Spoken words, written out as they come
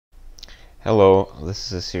Hello, this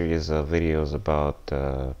is a series of videos about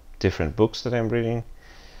different books that I'm reading.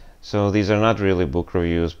 So these are not really book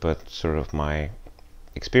reviews, but sort of my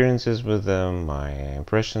experiences with them, my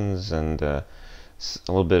impressions, and a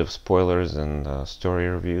little bit of spoilers and story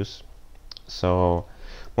reviews. So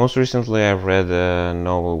most recently I've read a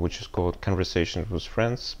novel which is called Conversations with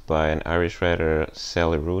Friends by an Irish writer,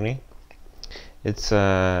 Sally Rooney. It's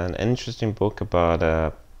an interesting book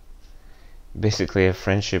about basically a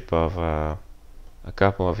friendship of a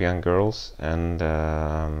couple of young girls and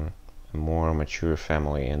a more mature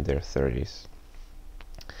family in their 30s.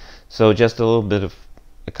 So just a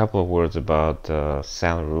couple of words about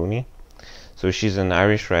Sally Rooney. So she's an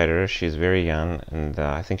Irish writer. She's very young, and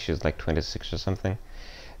I think she's like 26 or something.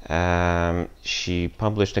 She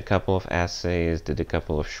published a couple of essays, did a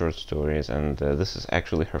couple of short stories, and this is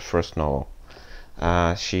actually her first novel.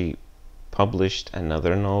 She published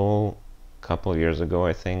another novel a couple of years ago,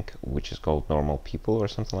 I think, which is called Normal People or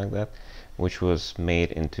something like that, which was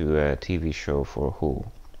made into a TV show for Hulu.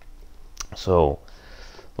 So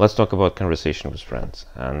let's talk about Conversation with Friends.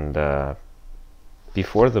 And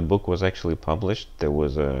before the book was actually published, there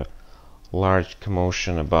was a large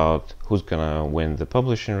commotion about who's gonna win the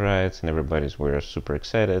publishing rights, and were super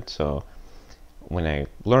excited. So when I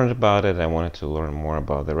learned about it, I wanted to learn more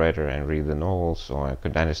about the writer and read the novel so I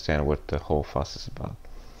could understand what the whole fuss is about.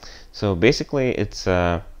 So basically, it's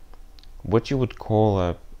what you would call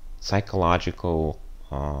a psychological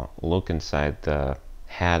look inside the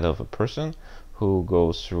head of a person who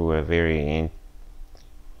goes through a very,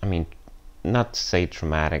 I mean, not to say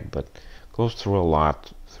traumatic, but goes through a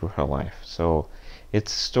lot through her life. So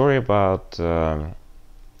it's a story about the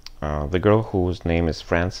girl whose name is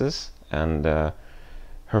Frances and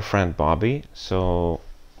her friend Bobby. So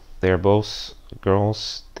they're both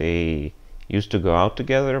girls. They used to go out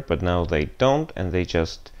together, but now they don't, and they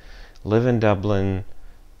just live in Dublin.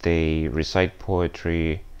 They recite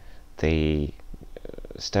poetry. They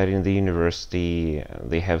study in the university.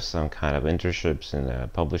 They have some kind of internships in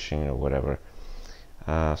publishing or whatever.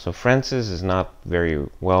 So Frances is not very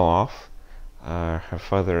well off. Her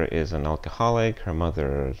father is an alcoholic. Her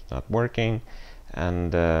mother is not working,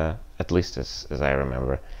 and at least as I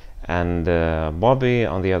remember. And Bobby,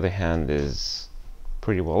 on the other hand, is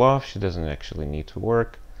pretty well off. She doesn't actually need to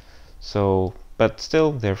work. So, but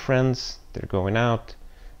still, they're friends. They're going out,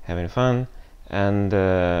 having fun. And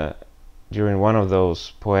during one of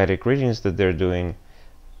those poetic readings that they're doing,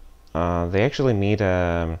 they actually meet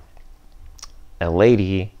a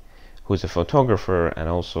lady who's a photographer and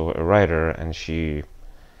also a writer, and she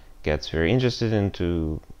gets very interested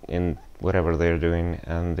in whatever they're doing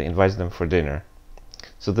and invites them for dinner.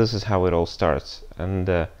 So this is how it all starts,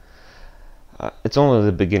 and it's only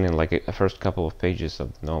the beginning, like a first couple of pages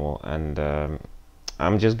of the novel, and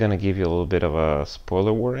I'm just gonna give you a little bit of a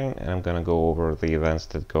spoiler warning, and I'm gonna go over the events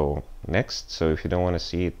that go next. So if you don't want to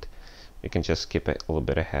see it, you can just skip a little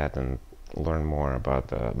bit ahead and learn more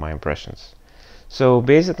about my impressions. So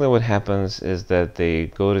basically what happens is that they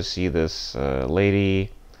go to see this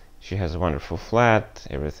lady. She has a wonderful flat,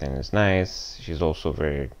 everything is nice. She's also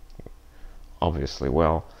very obviously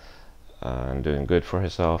well and doing good for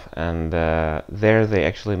herself. And there they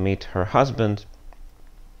actually meet her husband,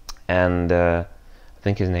 and I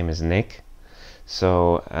think his name is Nick.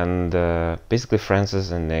 So, and basically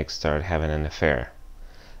Frances and Nick start having an affair.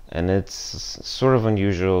 And it's sort of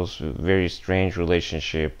unusual, very strange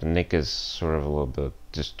relationship. Nick is sort of a little bit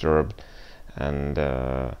disturbed, and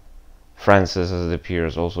Frances, as it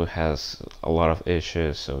appears, also has a lot of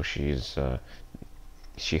issues. So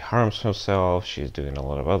she harms herself. She's doing a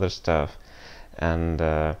lot of other stuff, and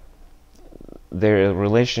their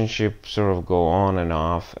relationship sort of go on and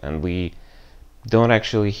off, and we don't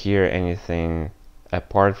actually hear anything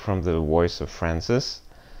apart from the voice of Frances.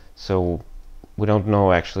 So we don't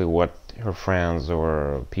know actually what her friends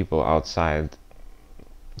or people outside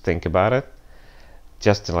think about it.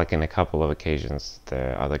 Just like in a couple of occasions,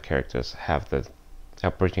 the other characters have the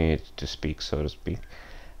opportunity to speak, so to speak.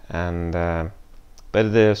 And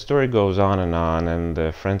but the story goes on,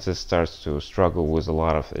 and Frances starts to struggle with a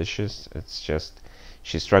lot of issues. It's just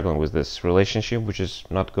she's struggling with this relationship, which is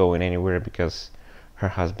not going anywhere because her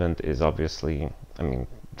husband is obviously, I mean,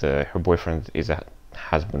 her boyfriend is a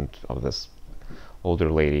husband of this older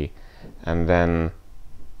lady, and then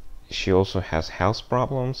she also has health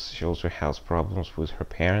problems. She also has problems with her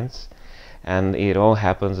parents, and it all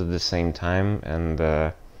happens at the same time.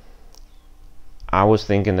 And I was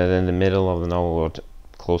thinking that in the middle of the novel, or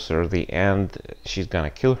closer to the end, she's gonna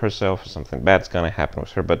kill herself or something bad's gonna happen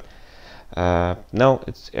with her, but no,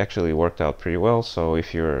 it's actually worked out pretty well. So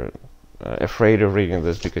if you're afraid of reading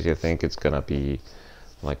this because you think it's gonna be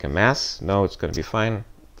like a mess. No, it's gonna be fine.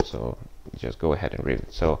 So just go ahead and read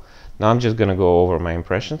it. So now I'm just gonna go over my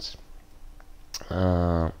impressions.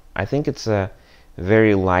 I think it's a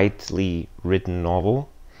very lightly written novel,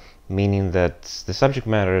 meaning that the subject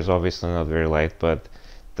matter is obviously not very light, but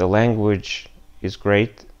the language is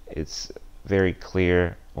great. It's very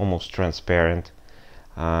clear, almost transparent.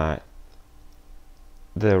 The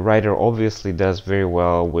writer obviously does very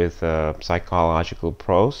well with psychological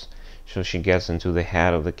prose, so she gets into the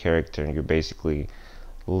head of the character, and you basically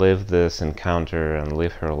live this encounter and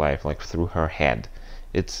live her life like through her head.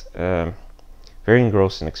 It's very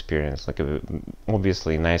engrossing experience, like a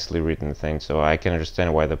obviously nicely written thing, so I can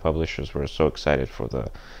understand why the publishers were so excited for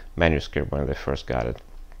the manuscript when they first got it.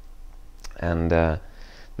 And the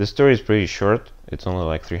story is pretty short. It's only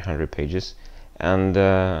like 300 pages, and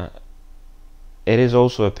it is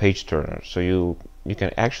also a page turner, so you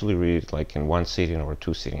can actually read it like in one sitting or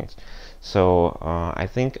two sittings. So I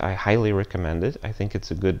think I highly recommend it. I think it's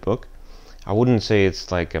a good book. I wouldn't say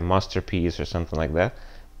it's like a masterpiece or something like that,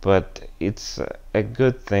 but it's a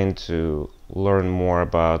good thing to learn more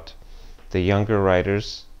about the younger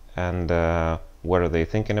writers and what are they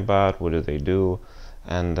thinking about, what do they do,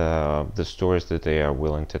 and the stories that they are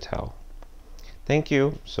willing to tell. Thank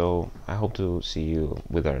you. So I hope to see you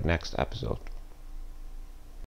with our next episode.